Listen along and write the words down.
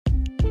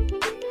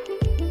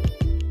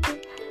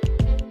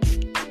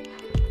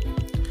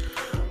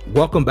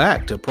Welcome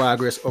back to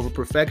Progress Over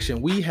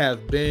Perfection. We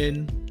have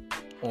been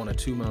on a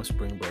 2-month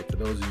spring break. For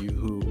those of you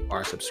who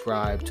are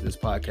subscribed to this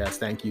podcast,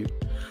 thank you.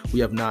 We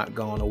have not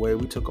gone away.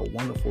 We took a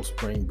wonderful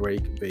spring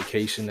break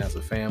vacation as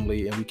a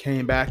family, and we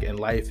came back, and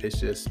life has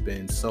just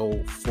been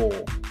so full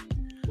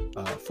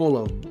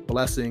of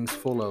blessings,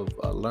 full of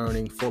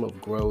learning, full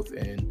of growth.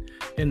 And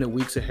in the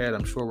weeks ahead,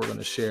 I'm sure we're going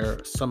to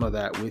share some of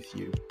that with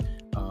you.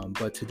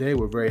 But today,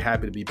 we're very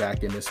happy to be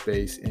back in this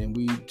space, and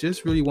we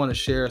just really want to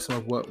share some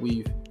of what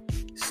we've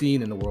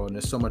seen in the world. And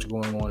there's so much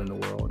going on in the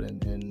world,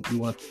 and we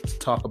want to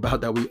talk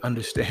about that. We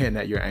understand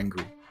that you're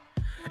angry,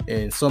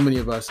 and so many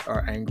of us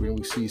are angry, and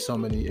we see so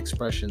many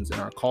expressions in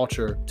our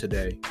culture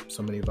today,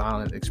 so many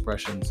violent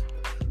expressions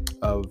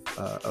of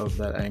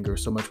that anger,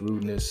 so much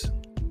rudeness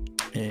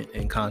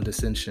and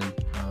condescension,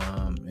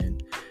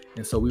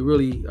 and so we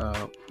really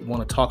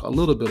want to talk a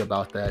little bit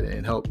about that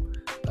and help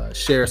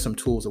share some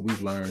tools that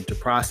we've learned to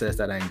process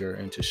that anger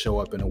and to show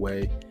up in a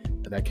way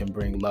that can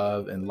bring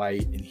love and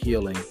light and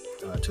healing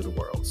to the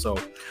world. So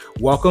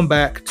welcome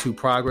back to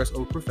Progress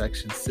Over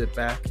Perfection. Sit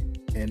back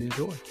and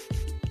enjoy.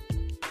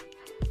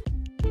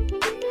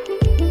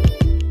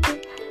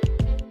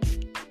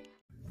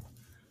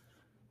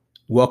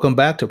 Welcome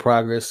back to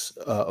Progress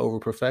Over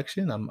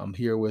Perfection. I'm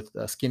here with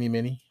Skinny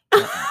Minnie.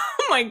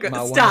 Oh my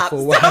God! Stop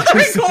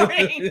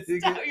recording.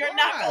 Stop. You're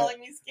not calling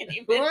me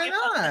Skinny Minnie. Why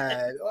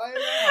not?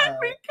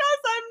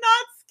 Because I'm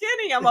not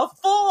skinny. I'm a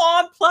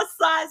full-on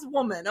plus-size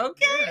woman.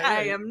 Okay, yeah.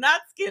 I am not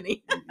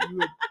skinny.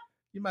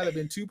 You might have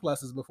been 2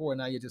 pluses before, and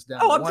now you're just down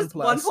to I'm 1 just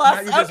plus.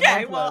 1 plus.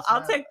 Okay, well,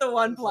 I'll take the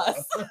 1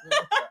 plus.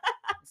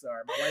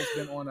 Sorry, my wife's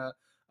been on an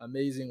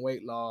amazing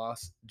weight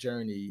loss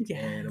journey,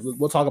 yes. And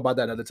we'll talk about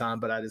that another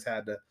time. But I just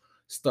had to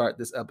start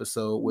this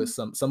episode with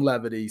some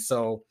levity.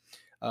 So,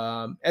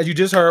 as you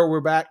just heard, we're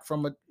back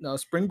from a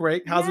spring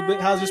break. How's it been?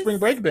 How's your spring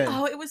break been?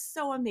 Oh, it was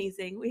so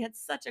amazing. We had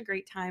such a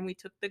great time. We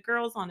took the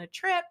girls on a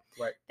trip.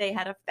 Right. They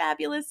had a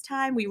fabulous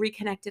time. We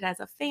reconnected as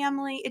a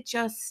family. It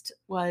just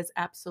was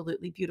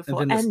absolutely beautiful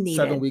and needed.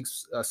 7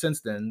 weeks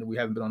since then, we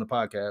haven't been on the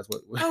podcast.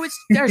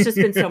 There's just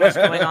been so much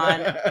going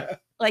on.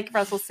 Like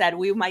Russell said,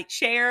 we might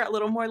share a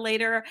little more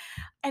later.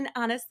 And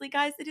honestly,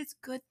 guys, it is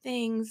good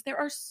things. There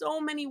are so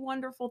many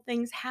wonderful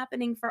things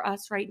happening for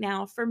us right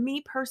now. For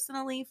me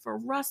personally, for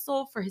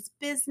Russell, for his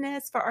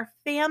business, for our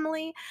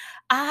family.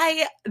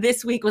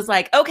 This week was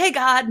like, okay,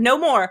 God, no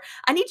more.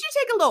 I need you to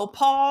take a little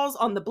pause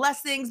on the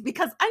blessings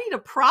because I need to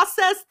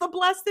process the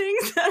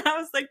blessings. And I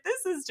was like,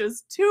 this is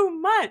just too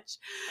much.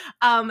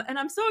 And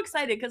I'm so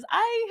excited because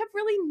I have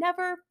really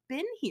never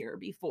been here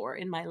before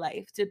in my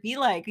life to be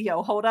like,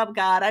 yo, hold up,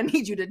 God, I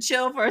need you to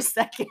chill for a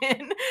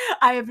second.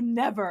 I have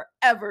never,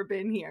 ever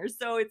been here.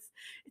 So it's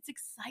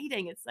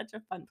exciting. It's such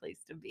a fun place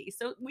to be.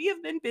 So we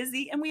have been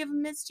busy and we have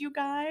missed you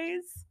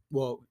guys.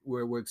 Well,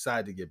 we're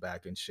excited to get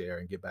back and share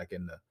and get back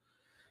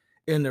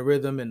in the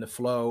rhythm and the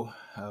flow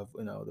of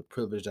the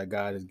privilege that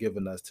God has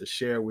given us to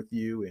share with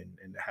you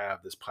and to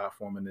have this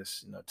platform and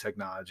this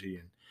technology,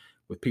 and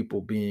with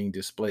people being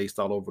displaced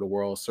all over the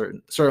world.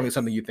 Certainly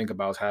something you think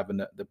about is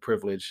having the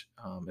privilege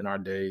in our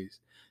days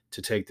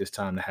to take this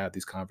time to have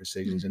these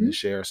conversations and to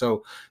share.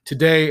 So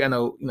today, I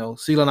know,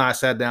 Sela and I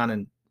sat down,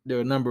 and there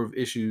are a number of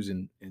issues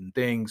and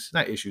things,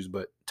 not issues,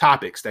 but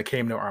topics that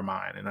came to our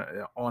mind and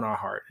on our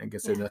heart. And I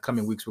guess in the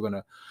coming weeks, we're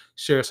going to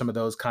share some of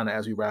those kind of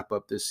as we wrap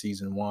up this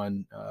season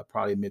 1,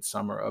 probably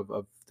midsummer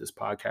of this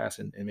podcast,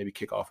 and maybe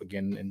kick off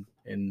again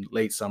in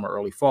late summer,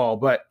 early fall.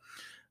 But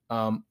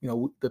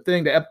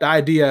the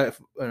idea,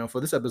 for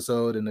this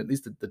episode, and at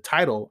least the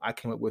title I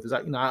came up with is,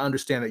 I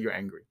understand that you're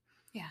angry.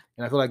 Yeah.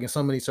 And I feel like in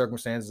so many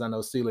circumstances, I know,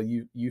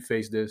 Sela, you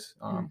face this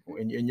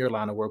in your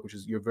line of work, which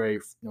is you're very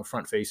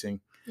front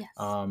facing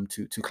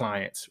to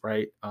clients,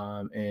 right?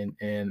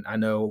 And I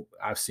know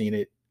I've seen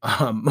it,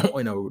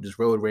 just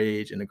road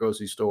rage in the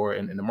grocery store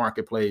and in the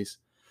marketplace,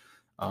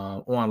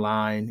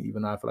 online.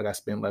 Even though I feel like I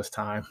spend less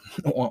time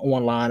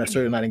online, I'm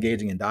certainly not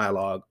engaging in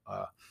dialogue.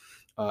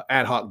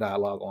 Ad hoc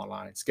dialogue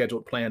online,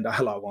 scheduled, planned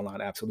dialogue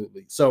online,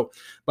 absolutely. So,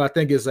 but I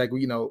think it's like,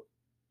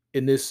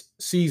 in this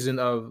season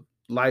of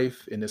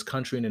life in this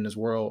country and in this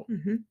world,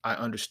 I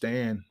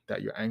understand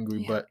that you're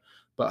angry,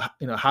 but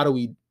how do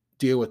we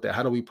deal with that?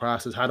 How do we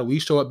process? How do we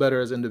show up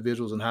better as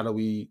individuals? And how do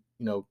we,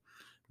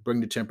 bring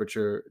the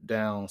temperature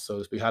down, so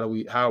to speak? How are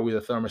we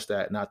the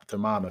thermostat, not the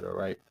thermometer,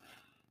 right?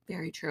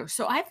 Very true.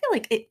 So I feel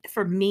like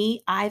for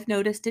me, I've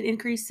noticed an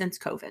increase since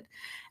COVID.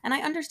 And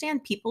I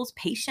understand people's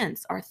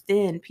patience are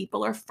thin.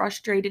 People are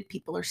frustrated.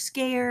 People are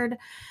scared.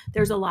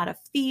 There's a lot of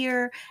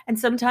fear. And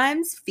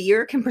sometimes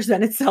fear can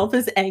present itself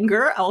as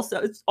anger.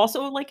 It's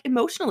also like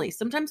emotionally.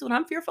 Sometimes when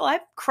I'm fearful,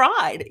 I've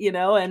cried,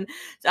 and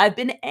I've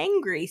been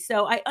angry.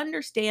 So I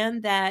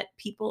understand that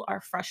people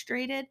are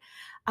frustrated.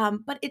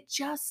 But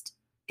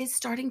is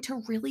starting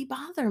to really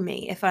bother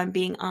me, if I'm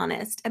being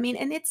honest. I mean,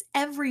 and it's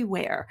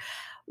everywhere.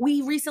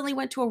 We recently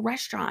went to a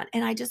restaurant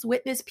and I just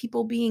witnessed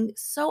people being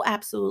so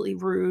absolutely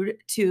rude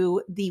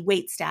to the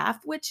wait staff,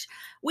 which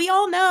we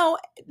all know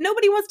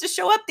nobody wants to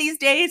show up these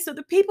days. So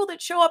the people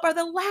that show up are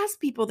the last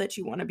people that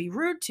you want to be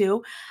rude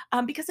to,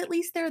 because at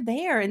least they're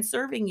there and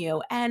serving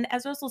you. And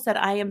as Russell said,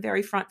 I am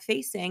very front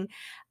facing.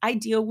 I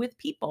deal with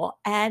people.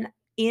 And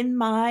in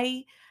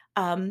my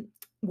um,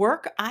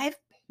 work, I've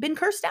been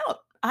cursed out.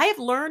 I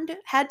have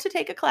had to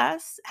take a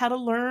class how to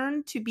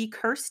learn to be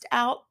cursed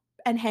out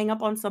and hang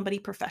up on somebody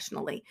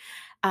professionally.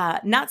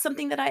 Not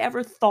something that I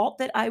ever thought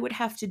that I would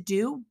have to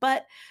do,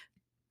 but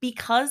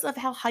because of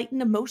how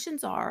heightened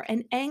emotions are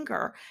and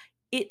anger,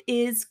 it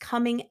is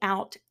coming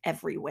out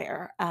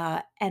everywhere.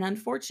 And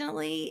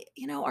unfortunately,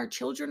 our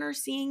children are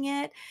seeing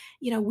it.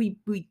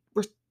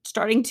 We're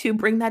starting to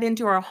bring that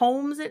into our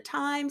homes at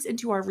times,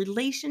 into our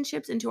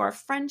relationships, into our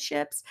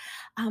friendships.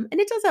 And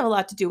it does have a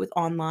lot to do with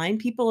online.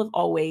 People have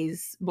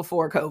always,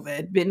 before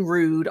COVID, been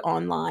rude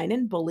online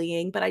and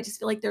bullying, but I just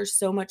feel like there's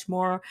so much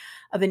more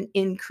of an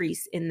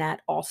increase in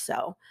that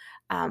also.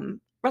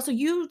 Russell,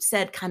 you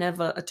said kind of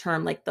a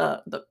term like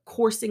the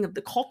coursing of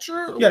the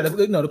culture. Yeah,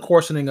 the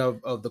coarsening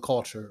of the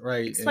culture,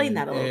 right? Explain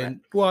that a little bit. And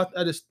well,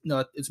 I just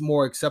it's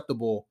more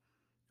acceptable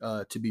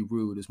to be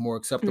rude. It's more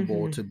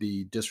acceptable Mhm. to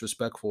be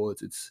disrespectful.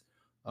 It's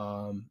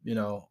and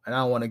I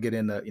don't want to get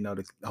into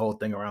the whole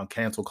thing around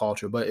cancel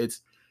culture, but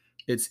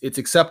it's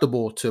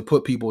acceptable to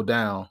put people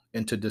down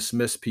and to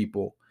dismiss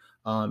people.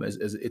 As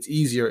it's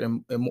easier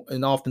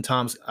and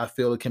oftentimes I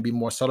feel it can be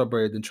more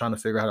celebrated than trying to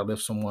figure out how to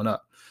lift someone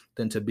up,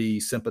 than to be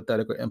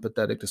sympathetic or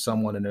empathetic to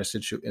someone in their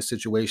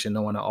situation,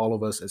 knowing that all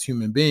of us as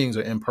human beings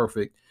are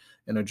imperfect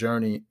and are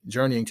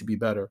journeying to be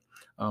better.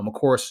 Of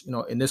course,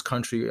 in this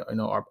country,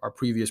 our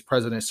previous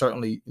president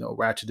certainly,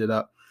 ratcheted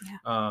up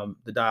Yeah.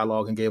 the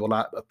dialogue and gave a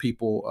lot of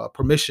people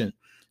permission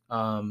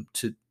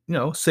to,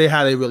 say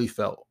how they really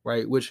felt,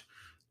 right? Which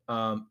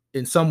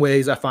in some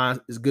ways I find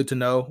is good to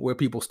know where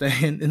people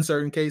stand in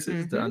certain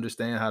cases, to Mhm.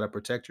 understand how to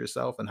protect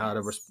yourself and how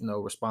to Yes.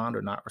 respond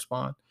or not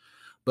respond.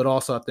 But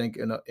also I think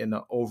in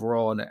the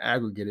overall, in the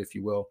aggregate, if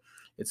you will,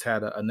 it's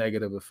had a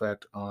negative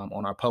effect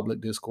on our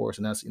public discourse.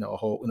 And that's a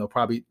whole,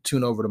 probably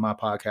tune over to my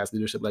podcast,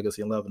 Leadership,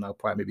 Legacy, and Love, and I'll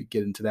probably maybe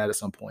get into that at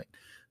some point.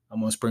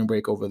 I'm on spring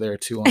break over there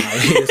too on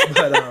hiatus,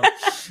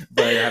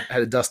 but I had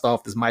to dust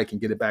off this mic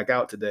and get it back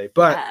out today.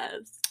 But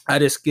Yes. I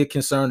just get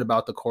concerned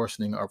about the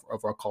coarsening of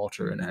our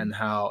culture, Mhm. and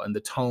how, and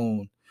the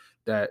tone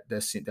that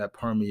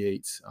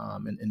permeates,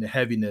 and the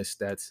heaviness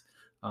that's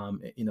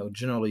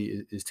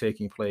generally is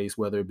taking place,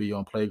 whether it be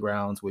on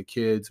playgrounds with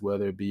kids,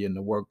 whether it be in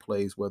the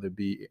workplace, whether it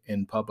be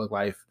in public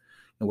life,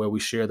 where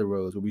we share the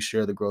roads, where we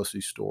share the grocery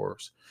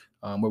stores,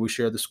 where we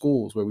share the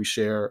schools, where we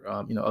share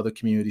other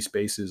community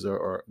spaces,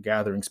 or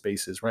gathering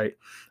spaces, right?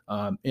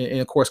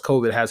 And of course,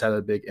 COVID has had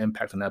a big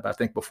impact on that. But I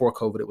think before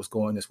COVID, it was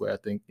going this way. I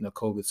think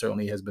COVID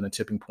certainly has been a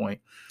tipping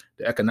point.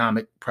 The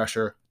economic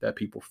pressure that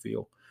people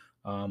feel,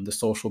 the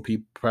social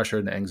pressure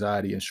and the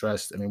anxiety and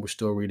stress. I mean, we're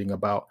still reading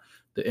about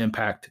the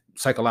impact,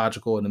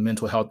 psychological and the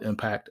mental health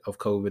impact of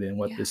COVID, and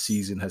what this Yes.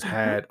 season has Mhm.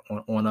 had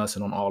on us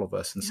and on all of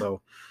us. And Yeah.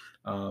 so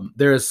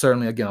there is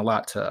certainly, again, a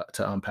lot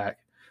to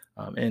unpack.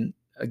 And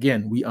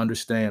again, I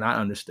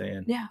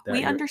understand Yeah, that we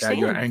you're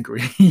understand.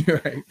 angry,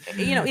 right?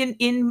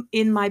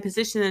 In my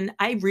position,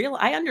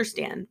 I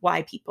understand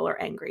why people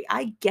are angry.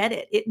 I get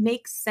it. It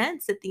makes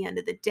sense at the end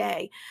of the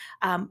day.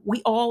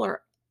 We all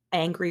are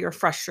angry or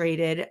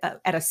frustrated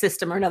at a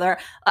system or another.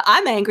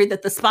 I'm angry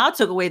that the spa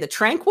took away the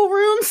tranquil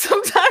rooms.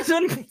 Sometimes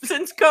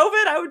since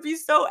COVID, I would be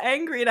so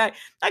angry, and I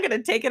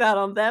gotta take it out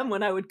on them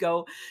when I would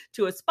go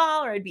to a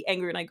spa, or I'd be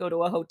angry when I go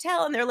to a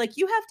hotel, and they're like,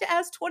 "You have to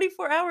ask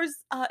 24 hours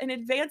in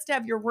advance to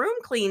have your room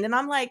cleaned," and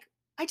I'm like,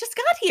 I just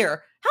got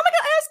here. How am I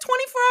going to ask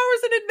 24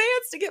 hours in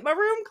advance to get my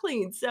room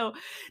cleaned? So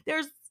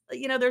there's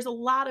there's a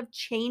lot of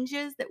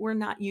changes that we're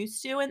not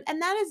used to, and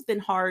that has been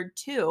hard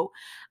too.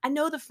 I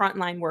know the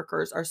frontline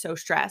workers are so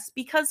stressed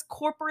because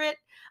corporate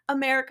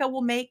America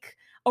will make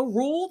a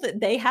rule that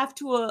they have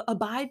to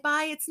abide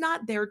by. It's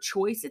not their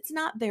choice, it's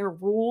not their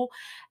rule.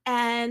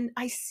 And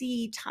I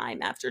see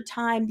time after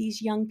time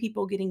these young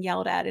people getting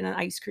yelled at in an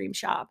ice cream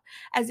shop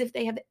as if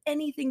they have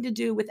anything to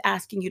do with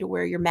asking you to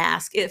wear your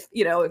mask, if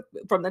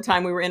from the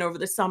time we were in over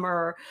the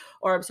summer,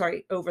 or I'm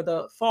sorry, over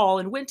the fall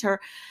and winter.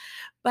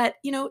 But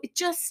it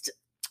just,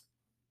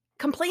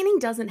 complaining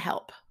doesn't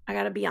help. I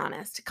got to be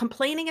honest.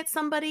 Complaining at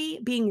somebody,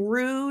 being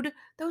rude,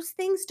 those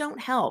things don't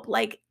help.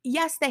 Like,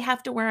 yes, they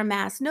have to wear a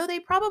mask. No,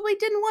 they probably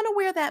didn't want to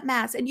wear that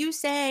mask. And you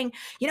saying,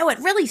 it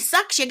really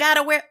sucks. You got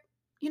to wear,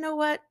 you know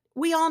what?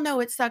 We all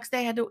know it sucks.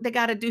 They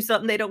got to do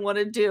something they don't want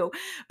to do.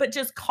 But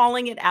just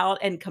calling it out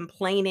and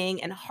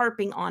complaining and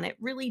harping on it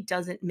really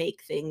doesn't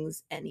make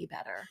things any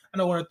better. I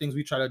know one of the things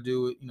we try to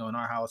do, in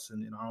our house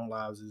and in our own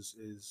lives,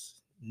 is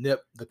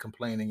nip the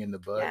complaining in the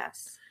bud.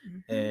 Yes.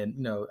 Mhm.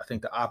 And I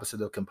think the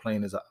opposite of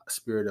complain is a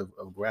spirit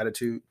of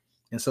gratitude.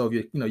 And so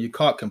if you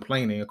caught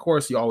complaining, of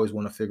course you always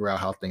want to figure out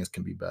how things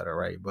can be better,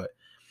 right? But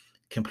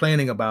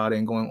complaining about it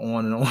and going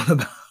on and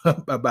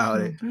on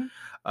about it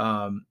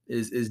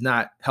is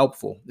not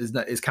helpful. Is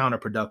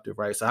counterproductive,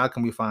 right? So how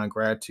can we find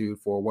gratitude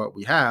for what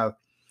we have,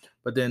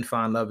 but then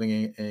find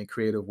loving and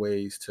creative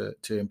ways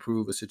to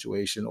improve a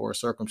situation or a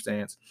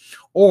circumstance,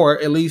 or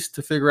at least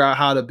to figure out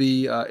how to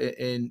be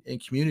in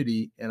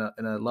community in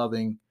a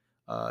loving,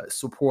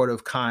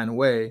 supportive, kind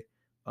way,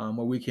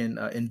 where we can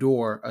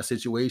endure a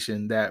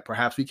situation that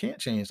perhaps we can't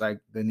change, like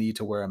the need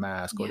to wear a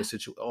mask or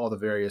all the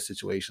various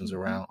situations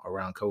around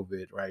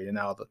COVID, right? And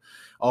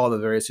all the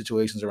various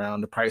situations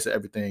around the price of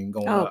everything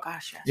going up.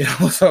 Gosh,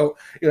 yes. So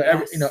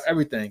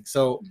everything.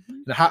 So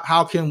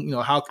how can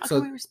how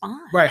can we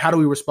respond? Right? How do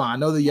we respond? I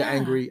know that you're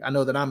angry. I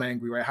know that I'm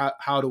angry. Right?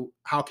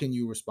 How can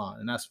you respond?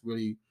 And that's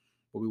really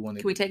what we want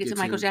to. Can we take it to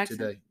Michael Jackson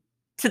today?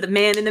 To the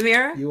man in the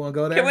mirror? You want to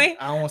go there? Can we?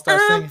 I want to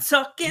start singing. I'm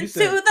talking to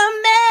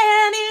the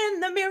man in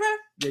the mirror.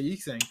 Yeah, you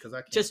sing because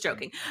I can't. Just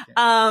joking.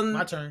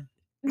 My turn.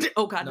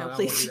 Oh God, no,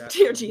 please.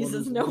 Dear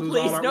Jesus, no,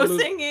 please, no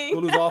singing.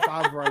 We'll lose all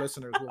 5 of our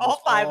listeners.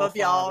 All five of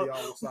y'all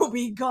will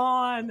be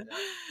gone.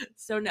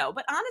 So no,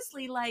 but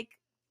honestly, like,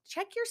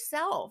 check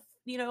yourself.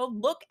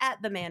 Look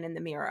at the man in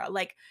the mirror.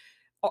 Like,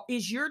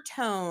 is your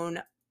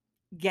tone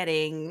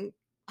getting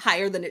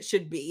higher than it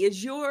should be?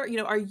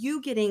 Are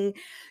you getting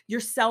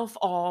yourself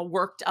all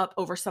worked up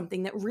over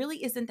something that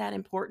really isn't that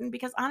important?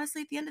 Because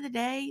honestly, at the end of the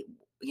day,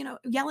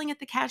 yelling at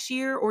the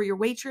cashier or your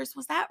waitress,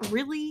 was that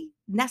really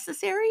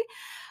necessary?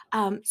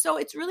 So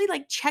it's really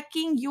like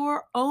checking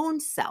your own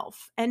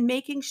self and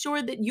making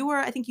sure that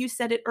I think you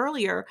said it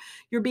earlier,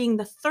 you're being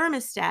the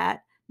thermostat,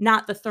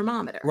 not the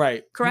thermometer.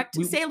 Right. Correct?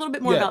 Say a little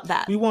bit more about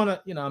that. We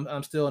want to,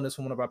 I'm still in this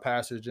from one of our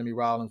pastors, Jimmy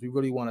Rollins. We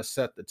really want to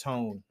set the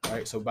tone,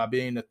 right? So by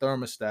being the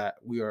thermostat,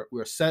 we are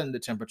setting the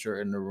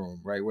temperature in the room,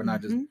 right? We're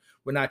not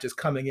just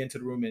coming into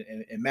the room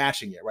and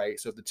matching it, right?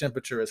 So if the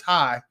temperature is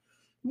high,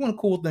 we want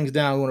to cool things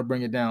down. We want to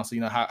bring it down. So,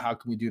 how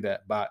can we do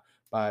that?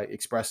 By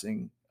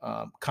expressing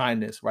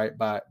kindness, right?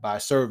 By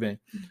serving,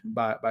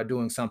 by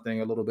doing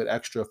something a little bit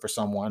extra for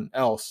someone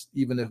else,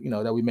 even if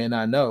that we may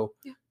not know,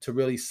 to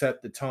really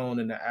set the tone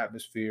and the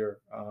atmosphere,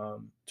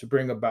 to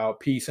bring about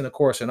peace. And of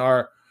course, in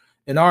our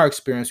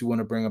experience, we want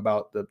to bring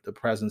about the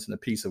presence and the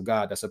peace of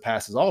God that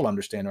surpasses all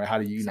understanding. Right? How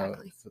do you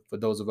for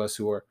those of us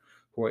who are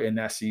in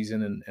that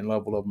season and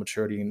level of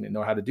maturity and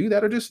know how to do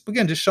that, or just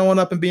showing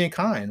up and being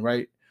kind,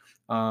 right?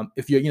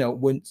 If you're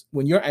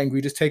when you're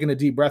angry, just taking a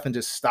deep breath and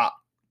just stop.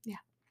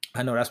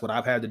 I know that's what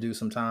I've had to do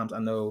sometimes. I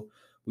know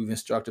we've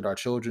instructed our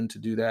children to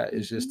do that,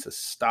 is just to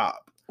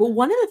stop. Well,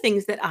 one of the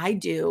things that I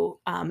do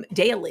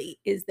daily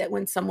is that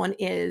when someone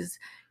is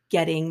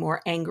getting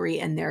more angry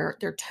and their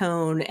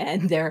tone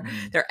and their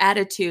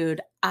attitude,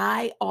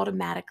 I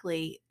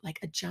automatically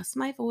adjust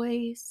my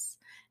voice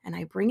and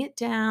I bring it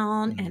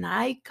down and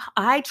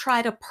I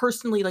try to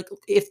personally,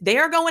 if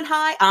they're going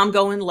high, I'm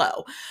going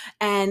low.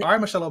 And all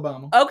right, Michelle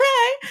Obama.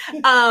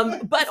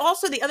 Okay. But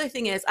also the other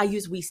thing is I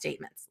use we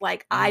statements.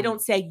 Like I don't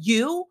say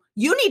you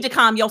need to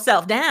calm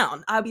yourself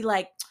down. I'll be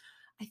like,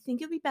 I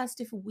think it'd be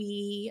best if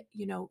we,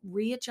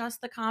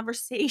 readjust the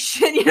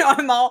conversation.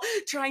 I'm all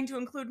trying to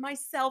include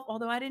myself,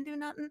 although I didn't do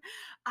nothing.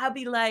 I'll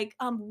be like,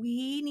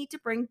 we need to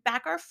bring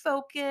back our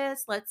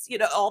focus. Let's,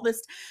 all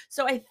this.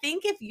 So I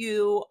think if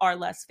you are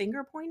less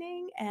finger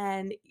pointing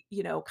and,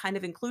 kind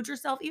of include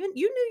yourself, even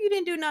you knew you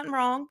didn't do nothing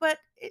wrong, but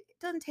it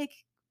doesn't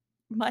take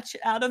much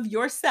out of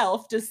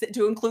yourself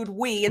to include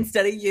we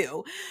instead of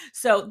you.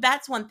 So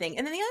that's one thing.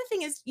 And then the other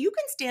thing is you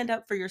can stand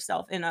up for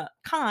yourself in a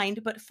kind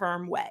but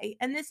firm way.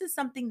 And this is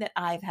something that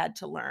I've had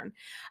to learn,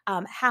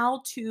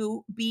 how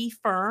to be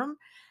firm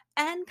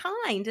and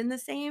kind in the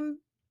same.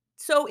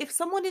 So if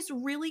someone is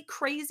really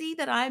crazy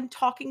that I'm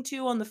talking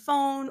to on the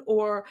phone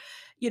or,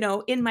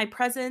 in my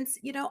presence,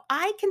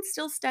 I can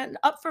still stand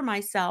up for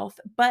myself,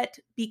 but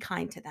be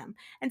kind to them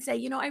and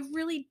say, I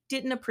really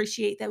didn't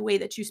appreciate the way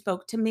that you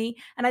spoke to me.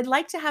 And I'd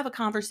like to have a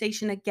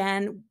conversation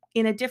again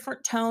in a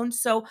different tone.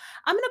 So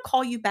I'm going to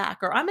call you back,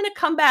 or I'm going to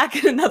come back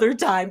at another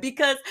time,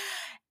 because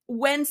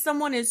when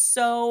someone is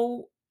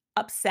so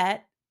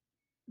upset,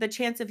 the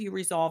chance of you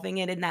resolving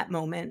it in that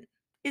moment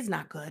is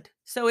not good.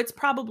 So it's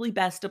probably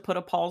best to put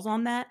a pause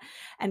on that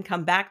and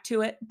come back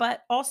to it,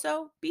 but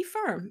also be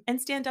firm and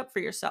stand up for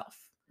yourself.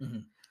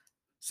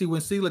 See,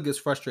 when Sela gets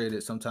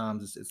frustrated,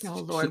 sometimes it's oh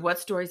Lord, what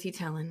story is he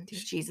telling?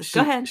 Jesus,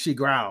 go ahead. She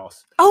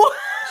growls. Oh,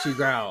 she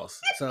growls.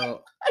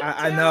 So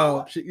I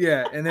know.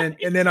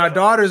 And then our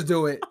daughters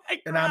do it,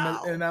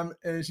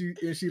 and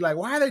she like,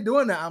 why are they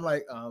doing that? I'm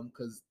like,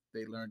 because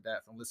they learned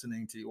that from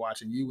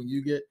watching you when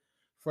you get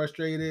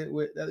frustrated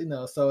with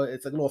so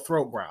it's like a little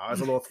throat growl.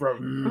 It's a little throat.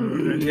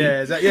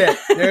 There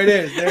it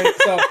is.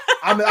 So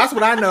that's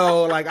what I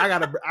know. Like I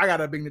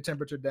gotta bring the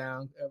temperature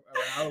down.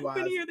 Otherwise,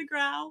 when you hear the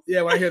growls.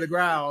 Yeah, when I hear the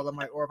growls, I'm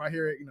like, or if I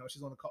hear it,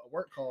 she's on a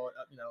work call,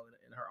 in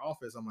her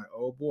office, I'm like,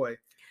 oh boy.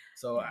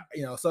 So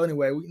so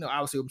anyway,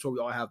 obviously, I'm sure we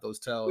all have those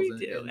tells. We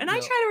do, and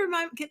I try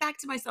to get back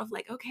to myself,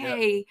 like,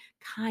 okay,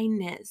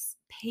 kindness,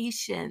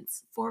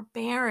 patience,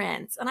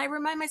 forbearance, and I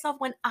remind myself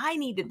when I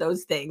needed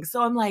those things.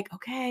 So I'm like,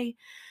 okay,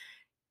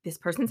 this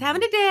person's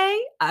having a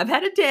day. I've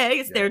had a day.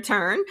 It's their Yeah.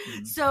 turn.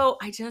 Mhm. So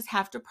I just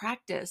have to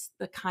practice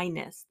the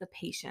kindness, the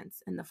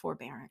patience, and the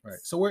forbearance. Right.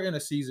 So we're in a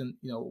season,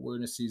 we're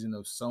in a season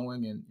of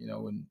sowing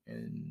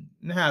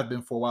and have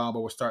been for a while,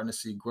 but we're starting to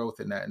see growth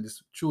in that and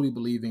just truly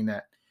believing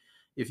that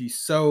if you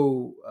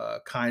sow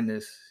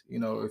kindness,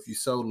 if you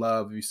sow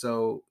love, if you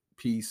sow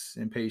peace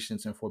and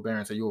patience and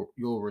forbearance, that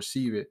you'll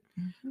receive it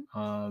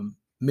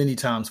many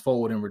times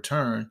forward in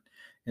return.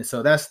 And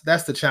so that's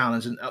the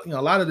challenge. And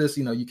a lot of this,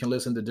 you can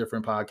listen to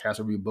different podcasts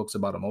or read books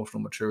about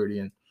emotional maturity,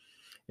 and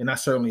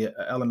that's certainly an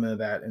element of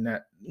that. And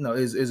that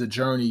is a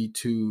journey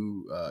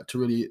to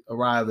really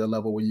arrive at a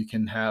level where you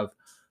can have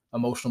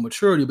emotional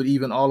maturity. But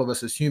even all of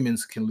us as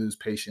humans can lose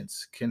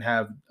patience, can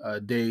have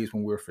days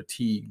when we're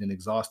fatigued and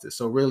exhausted.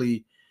 So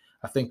really,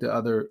 I think the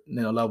other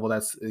level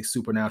that's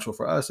supernatural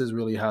for us is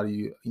really how do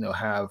you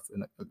have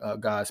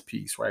God's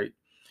peace, right?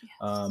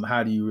 Yes.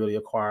 How do you really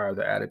acquire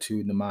the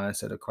attitude and the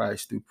mindset of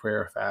Christ through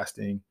prayer,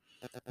 fasting,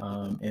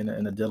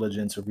 and a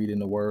diligence of reading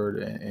the Word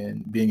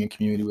and being in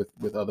community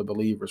with other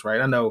believers,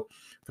 right? I know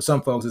for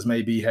some folks this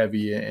may be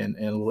heavy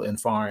and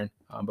foreign,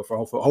 but for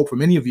hope for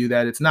many of you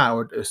that it's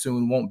not, or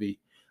soon won't be.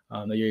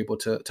 That you're able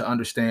to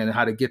understand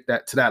how to get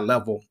that to that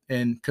level,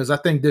 and because I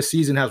think this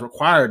season has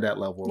required that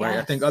level, right?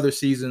 I think Yes. other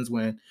seasons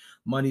when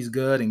money's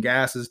good and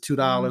gas is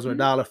 $2 or Mhm.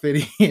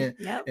 $1.50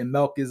 Yep. and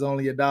milk is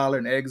only $1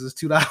 and eggs is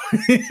 $2,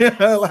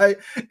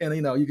 like, and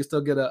you can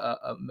still get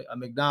a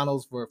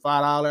McDonald's for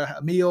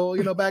 $5 meal,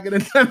 back in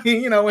the I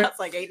mean, That's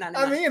like $8.99.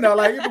 I mean,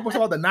 like even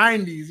before the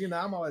 '90s,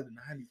 I'm always the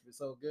 '90s were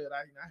so good. I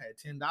had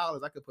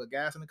 $10. I could put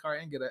gas in the car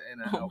and get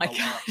Oh my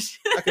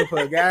gosh. I could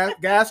put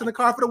gas in the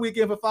car for the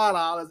weekend for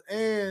 $5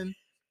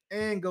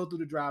 and go through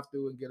the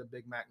drive-through and get a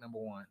Big Mac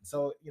 #1.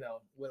 So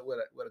with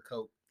a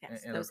Coke.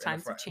 Yes, And those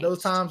times have changed.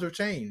 Those times have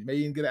changed.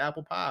 Maybe you can get an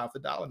apple pie off the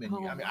dollar menu.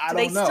 Oh, I mean, I do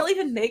they don't know. still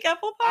even make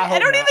apple I pie? I hope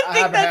don't not. even I think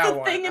haven't that's had a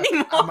one. thing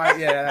anymore.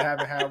 I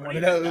haven't had one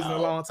of those in a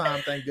No. long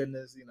time. Thank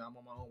goodness. I'm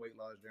on my own weight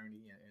loss journey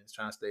and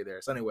trying to stay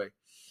there. So anyway,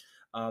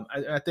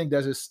 I think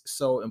that's just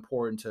so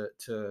important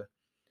to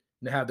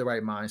have the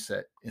right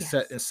mindset and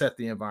Yes. set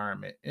the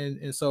environment.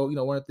 And so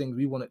one of the things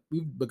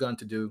we've begun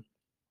to do,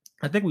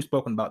 I think we've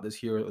spoken about this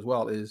here as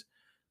well, is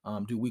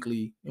do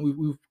weekly, and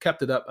we've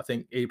kept it up. I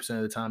think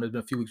 80% of the time. There's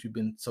been a few weeks we've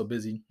been so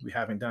busy we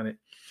haven't done it,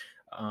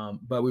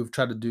 but we've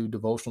tried to do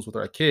devotionals with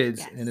our kids,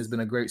 and there's Yes.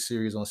 been a great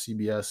series on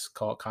CBS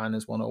called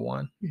Kindness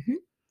 101. Mhm.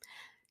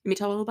 Let me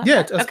tell a little about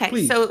Yeah, that. Okay,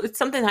 please. so it's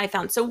something that I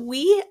found. So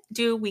we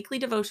do weekly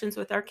devotions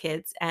with our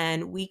kids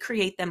and we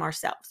create them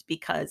ourselves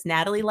because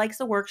Natalie likes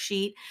a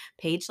worksheet,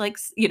 Paige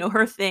likes,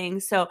 her thing.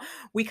 So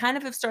we kind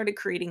of have started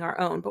creating our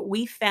own, but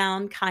we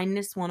found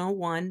Kindness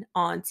 101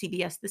 on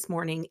CBS this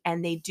morning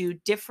and they do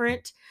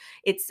different,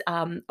 it's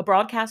a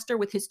broadcaster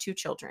with his 2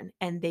 children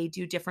and they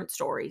do different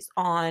stories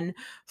on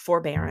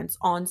forbearance,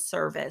 on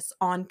service,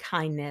 on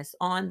kindness,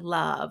 on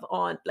love,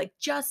 on like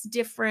just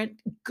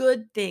different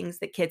good things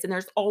that kids, and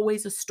there's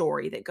always a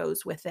story that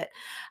goes with it.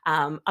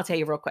 I'll tell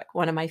you real quick.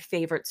 One of my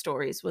favorite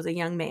stories was a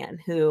young man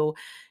who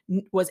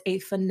was a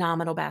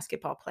phenomenal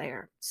basketball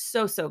player.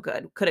 So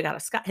good. Could have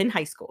got in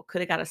high school,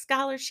 could have got a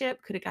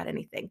scholarship, could have got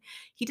anything.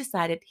 He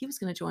decided he was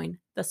going to join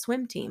the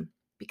swim team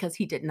because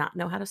he did not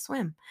know how to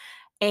swim.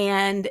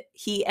 And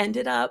he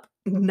ended up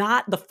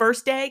not the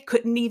first day,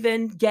 couldn't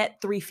even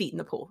get 3 feet in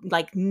the pool,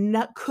 like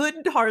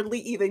could hardly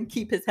even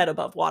keep his head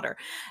above water.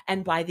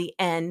 And by the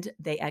end,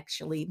 they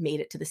actually made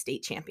it to the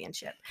state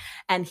championship.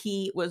 And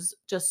he was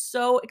just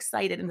so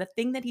excited. And the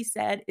thing that he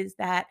said is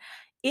that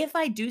if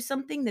I do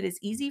something that is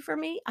easy for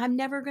me, I'm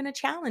never going to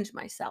challenge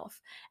myself.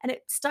 And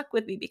it stuck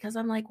with me because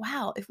I'm like,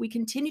 wow, if we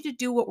continue to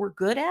do what we're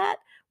good at,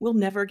 we'll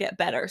never get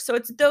better. So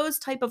it's those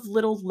type of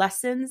little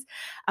lessons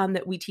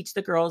that we teach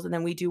the girls and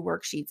then we do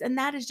worksheets. And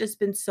that has just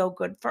been so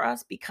good for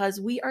us because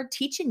we are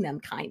teaching them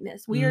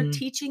kindness. We are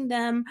teaching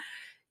them,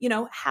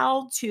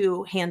 how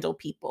to handle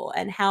people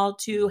and how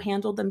to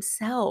handle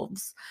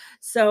themselves.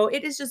 So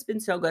it has just been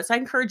so good. So I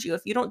encourage you,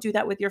 if you don't do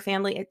that with your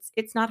family,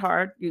 it's not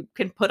hard. You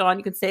can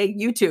say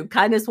YouTube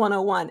Kindness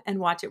 101 and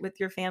watch it with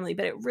your family,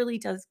 but it really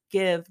does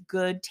give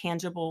good,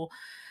 tangible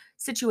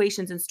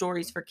situations and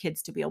stories for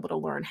kids to be able to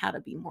learn how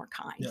to be more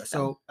kind. Yeah.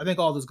 So I think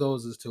all this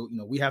goes is to,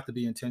 we have to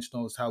be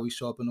intentional as how we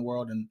show up in the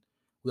world. And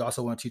we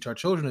also want to teach our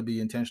children to be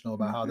intentional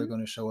about how they're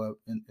going to show up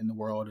in the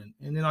world and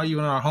even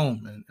in our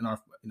home and in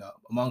our,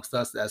 amongst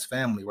us as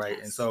family. Right.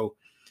 Yes. And so,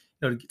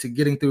 to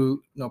getting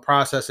through,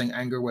 processing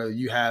anger, whether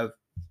you have,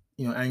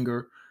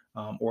 anger,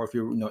 or if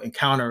you,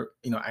 encounter,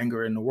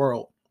 anger in the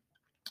world,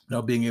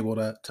 being able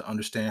to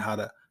understand how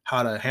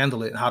to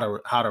handle it and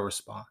how to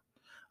respond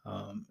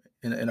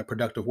in a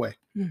productive way.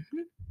 Mm-hmm.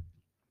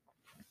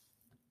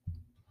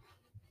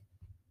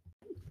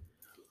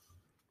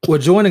 Well,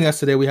 joining us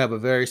today, we have a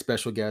very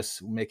special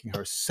guest making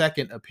her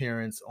second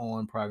appearance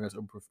on Progress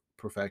of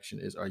Perfection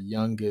is our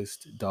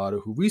youngest daughter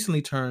who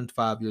recently turned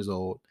 5 years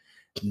old,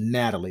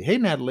 Natalie. Hey,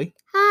 Natalie.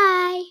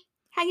 Hi.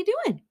 How you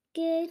doing?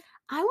 Good.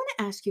 I want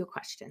to ask you a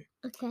question.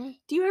 Okay.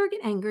 Do you ever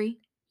get angry?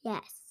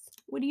 Yes.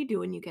 What do you do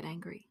when you get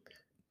angry?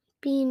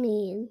 Be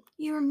mean.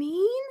 You're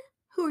mean?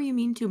 Who are you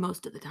mean to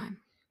most of the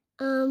time?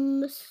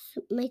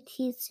 My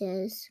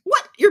teachers.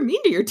 What? You're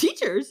mean to your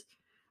teachers?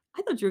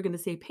 I thought you were going to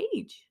say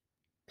Paige.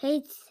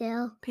 Page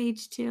 2.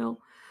 Page 2.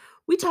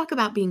 We talk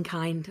about being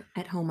kind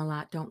at home a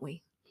lot, don't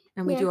we?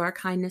 And we do our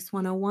kindness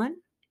 101.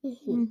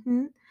 Mm-hmm.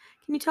 Can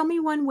you tell me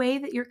one way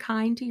that you're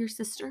kind to your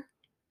sister?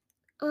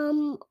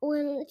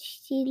 When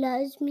she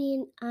loves me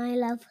and I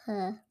love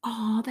her.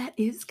 Oh, that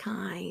is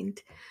kind.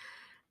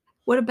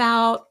 What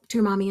about to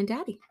your mommy and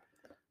daddy?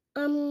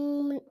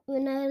 When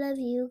I love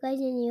you guys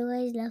and you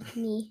guys love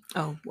me.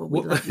 Oh, well,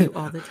 we love you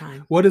all the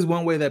time. What is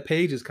one way that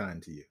Paige is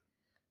kind to you?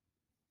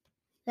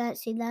 That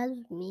she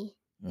loves me.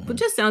 It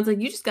just sounds like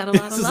you just got a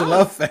lot of This is love. a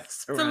love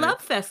fest. It's a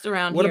love fest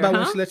around What here, about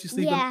huh? when she let you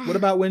sleep? Yeah. What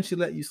about when she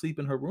let you sleep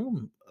in her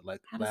room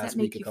like How does last that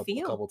make week you a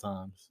feel? couple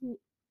times?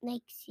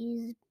 Like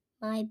she's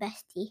my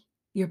bestie.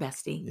 Your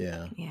bestie.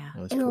 Yeah. Yeah.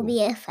 That's And cool. we'll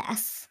be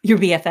FS. Your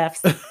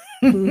BFFs.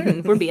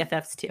 Mhm. We're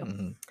BFFs too.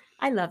 Mhm.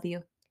 I love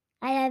you.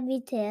 I love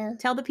you too.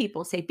 Tell the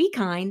people. Say, be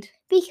kind.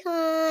 Be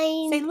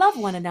kind. Say, love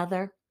one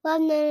another.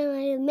 Love one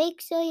another.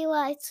 Make sure you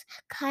watch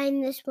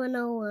Kindness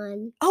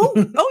 101. Oh,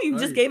 you Oh,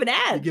 just you- gave an You're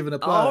ad. giving a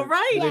plug. All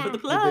right, Yeah. for the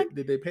plug.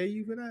 Did they pay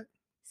you for that?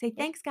 Say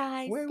thanks,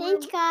 guys. Wait,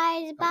 Thanks,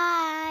 guys.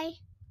 Bye.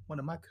 When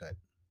am I cut?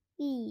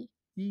 E.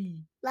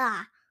 Yee.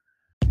 La.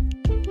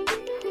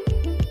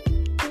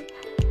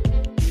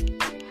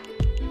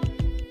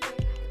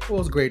 Well,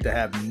 it's great to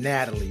have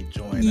Natalie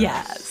join us.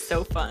 Yeah,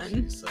 so fun.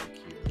 She's so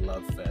cute.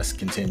 Love fest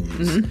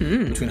continues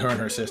Mhm. between her and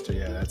her sister.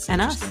 Yeah, that's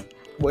And us. interesting.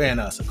 Well, and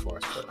us, of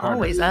course. But her and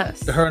Always us.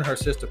 the her and her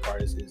sister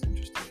part is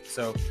interesting.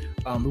 So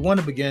we want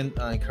to begin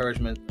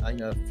encouragement.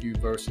 A few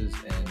verses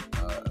in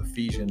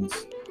Ephesians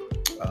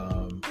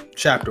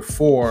chapter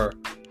 4,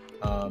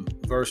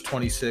 verse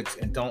 26.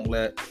 And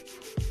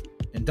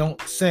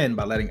don't sin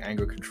by letting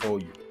anger control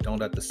you. Don't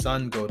let the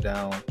sun go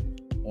down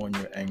on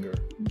your anger.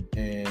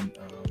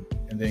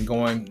 And then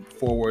going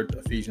forward,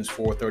 Ephesians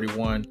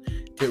 4:31.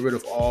 Get rid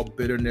of all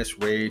bitterness,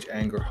 rage,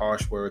 anger,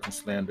 harsh words, and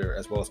slander,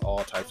 as well as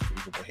all types of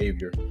evil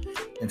behavior.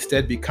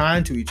 Instead, be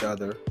kind to each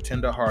other,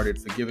 tender-hearted,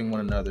 forgiving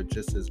one another,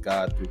 just as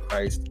God, through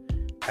Christ,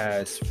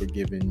 has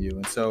forgiven you.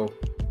 And so,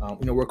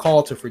 we're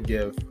called to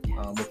forgive.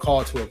 We're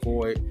called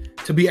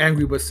to be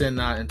angry but sin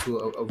not, and to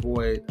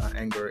avoid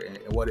anger and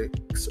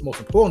most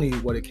importantly,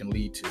 what it can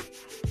lead to,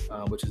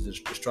 which is the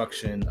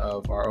destruction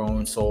of our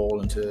own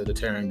soul and to the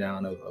tearing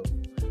down of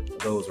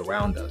those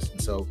around us.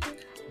 And so,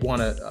 want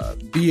to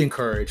be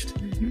encouraged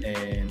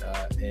and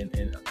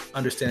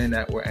understanding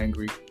that we're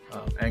angry.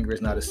 Anger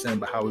is not a sin,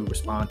 but how we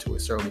respond to it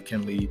certainly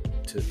can lead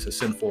to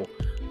sinful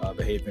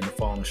behavior and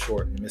falling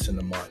short and missing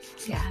the mark.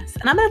 Yes.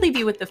 And I'm going to leave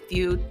you with a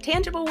few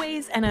tangible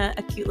ways and a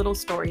cute little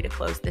story to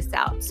close this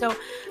out. So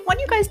I want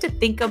you guys to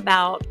think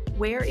about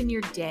where in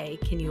your day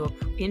can you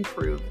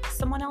improve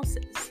someone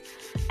else's.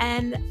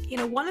 And,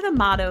 one of the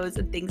mottos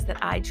and things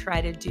that I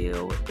try to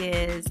do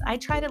is I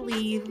try to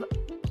leave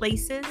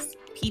places,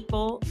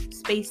 people,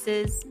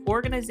 spaces,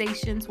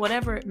 organizations,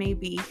 whatever it may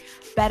be,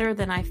 better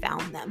than I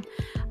found them.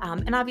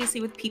 And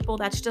obviously with people,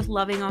 that's just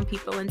loving on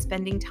people and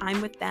spending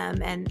time with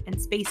them,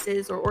 and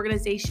spaces or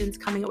organizations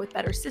coming up with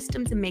better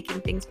systems and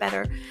making things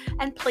better.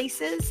 And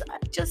places,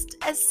 just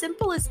as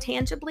simple as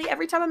tangibly,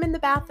 every time I'm in the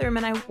bathroom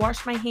and I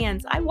wash my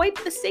hands, I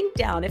wipe the sink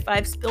down if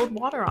I've spilled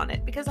water on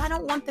it, because I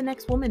don't want the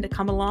next woman to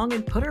come along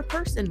and put her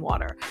purse in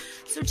water.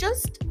 So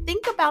just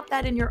think about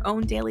that in your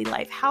own daily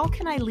life. How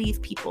can I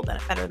leave people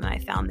that better than I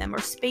found them, or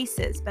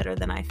spaces better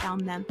than I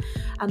found them?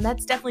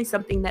 That's definitely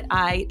something that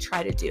I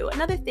try to do.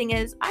 Another thing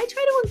is I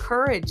try to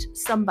encourage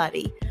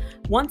somebody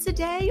once a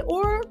day,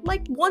 or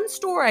like one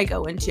store I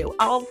go into,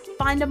 I'll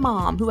find a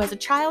mom who has a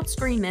child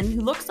screaming,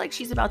 who looks like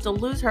she's about to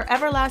lose her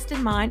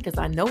everlasting mind, because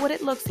I know what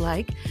it looks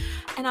like.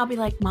 And I'll be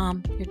like,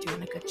 Mom, you're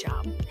doing a good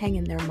job. Hang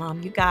in there,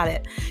 Mom. You got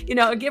it.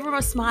 Or give her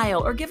a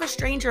smile, or give a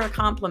stranger a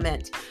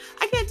compliment.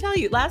 I can't tell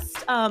you,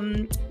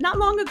 not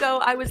long ago,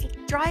 I was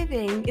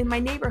driving in my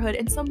neighborhood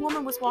and some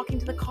woman was walking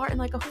to the car in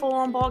like a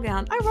full-on ball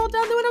gown. I rolled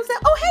down the window and said,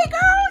 "Oh, hey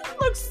girl, you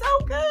look so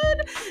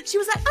good." She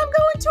was like, "I'm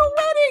going to a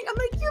wedding." I'm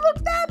like, "You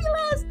look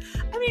fabulous."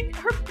 I mean,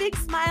 her big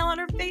smile on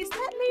her face,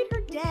 that made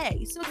her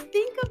day. So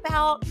think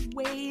about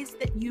ways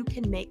that you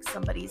can make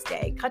somebody's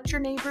day. Cut your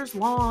neighbor's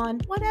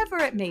lawn, whatever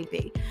it may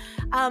be.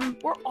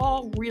 We're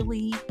all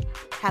really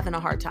having a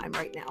hard time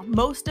right now.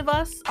 Most of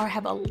us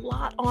have a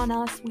lot on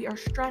us. We are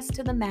stressed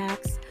to the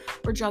max.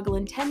 We're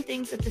juggling 10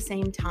 things at the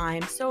same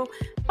time. So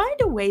find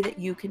a way that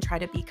you can try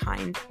to be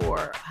kind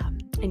or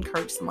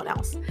encourage someone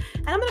else.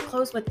 And I'm going to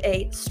close with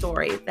a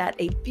story that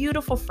a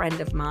beautiful friend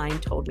of mine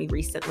told me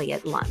recently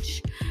at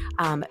lunch.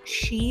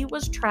 She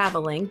was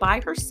traveling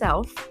by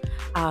herself,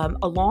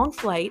 a long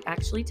flight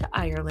actually to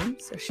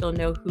Ireland, so she'll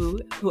know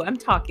who I'm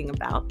talking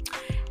about.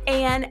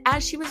 And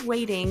as she was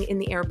waiting in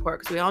the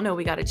airport, because we all know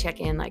we got to check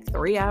in like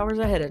 3 hours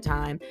ahead of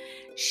time,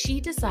 she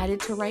decided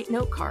to write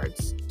note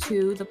cards to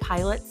to the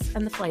pilots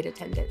and the flight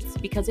attendants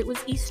because it was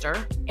Easter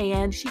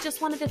and she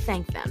just wanted to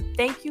thank them.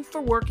 Thank you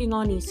for working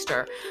on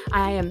Easter.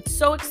 I am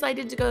so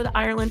excited to go to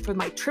Ireland for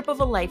my trip of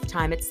a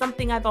lifetime. It's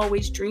something I've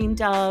always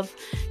dreamed of,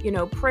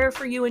 prayer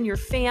for you and your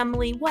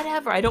family,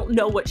 whatever. I don't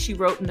know what she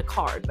wrote in the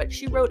card, but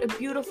she wrote a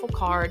beautiful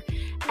card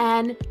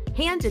and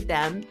handed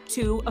them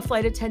to a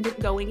flight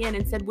attendant going in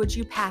and said, would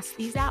you pass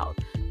these out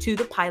to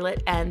the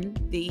pilot and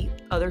the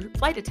other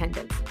flight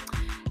attendants?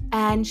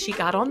 And she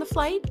got on the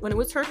flight when it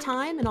was her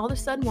time, and all of a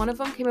sudden one of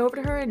them came over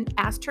to her and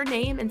asked her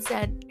name and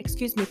said,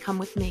 excuse me, come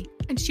with me.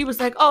 And she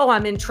was like, oh,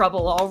 I'm in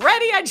trouble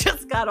already. I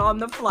just got on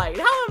the flight.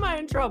 How am I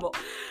in trouble?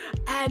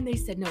 And they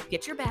said, no,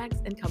 get your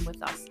bags and come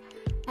with us.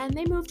 And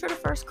they moved her to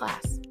first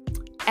class.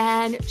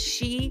 And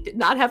she did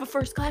not have a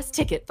first class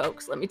ticket,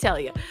 folks, let me tell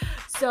you.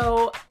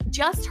 So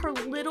just her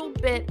little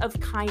bit of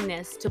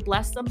kindness to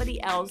bless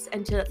somebody else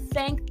and to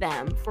thank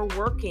them for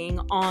working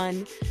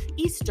on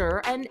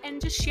Easter and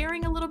just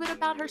sharing a little bit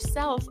about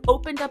herself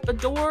opened up a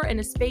door and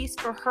a space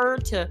for her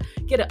to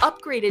get an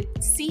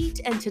upgraded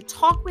seat and to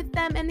talk with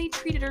them. And they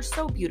treated her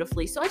so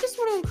beautifully. So I just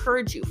want to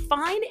encourage you,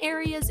 find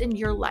areas in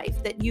your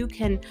life that you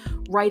can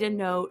write a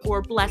note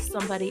or bless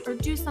somebody or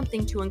do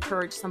something to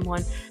encourage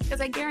someone,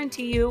 because I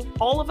guarantee you,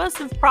 all of us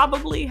have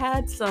probably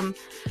had some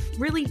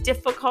really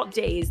difficult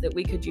days that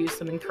we could use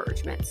some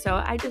encouragement.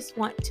 So I just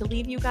want to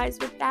leave you guys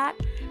with that.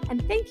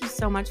 And thank you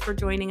so much for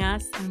joining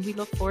us. And we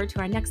look forward to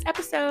our next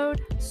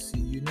episode. See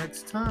you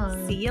next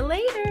time. See you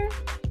later.